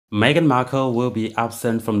Meghan Markle will be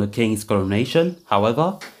absent from the King's coronation.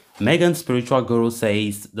 However, Meghan's spiritual guru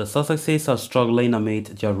says the Sussexes are struggling amid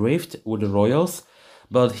their rift with the royals,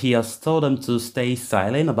 but he has told them to stay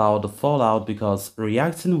silent about the fallout because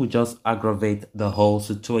reacting would just aggravate the whole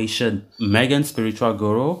situation. Meghan's spiritual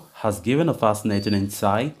guru has given a fascinating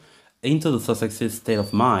insight into the Sussexes' state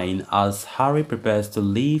of mind as Harry prepares to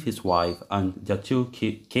leave his wife and their two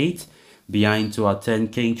kids behind to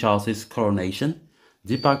attend King Charles's coronation.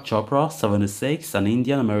 Deepak Chopra, 76, an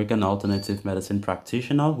Indian-American alternative medicine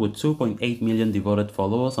practitioner with 2.8 million devoted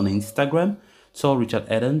followers on Instagram, told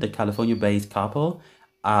Richard Eden the California-based couple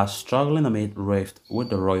are struggling amid rift with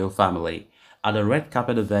the royal family. At a red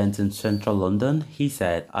carpet event in central London, he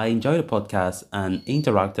said, "I enjoyed the podcast and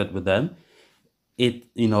interacted with them. It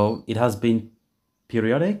has been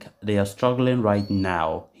periodic. They are struggling right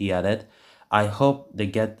now," he added. "I hope they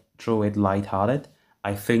get through it lighthearted.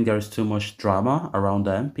 I think there is too much drama around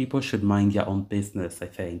them. People should mind their own business, I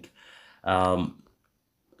think." Um,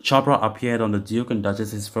 Chopra appeared on the Duke and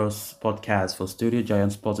Duchess's first podcast for studio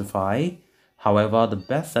giant Spotify. However, the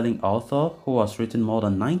best-selling author, who has written more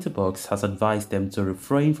than 90 books, has advised them to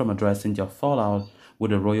refrain from addressing their fallout with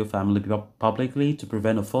the royal family publicly to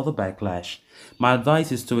prevent a further backlash. "My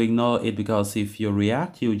advice is to ignore it because if you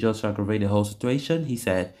react, you just aggravate the whole situation," he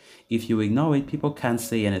said. "If you ignore it, people can't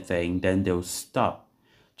say anything, then they'll stop."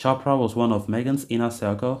 Chopra was one of Meghan's inner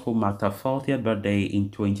circle who marked her 40th birthday in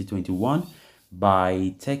 2021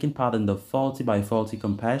 by taking part in the 40 by 40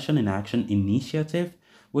 Compassion in Action initiative,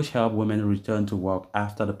 which helped women return to work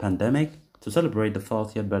after the pandemic. To celebrate the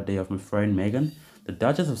 40th birthday of my friend Meghan, the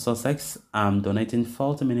Duchess of Sussex, I'm donating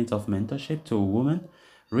 40 minutes of mentorship to a woman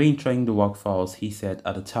re-entering the workforce, he said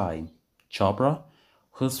at the time. Chopra,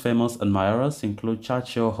 whose famous admirers include chat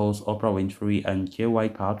show host Oprah Winfrey and J.Y.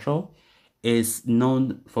 Paltrow, is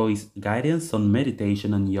known for his guidance on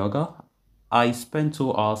meditation and yoga. "I spend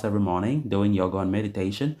 2 hours every morning doing yoga and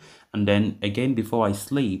meditation, and then again before I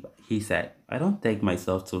sleep," he said. "I don't take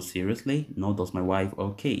myself too seriously, nor does my wife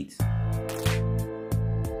or kids."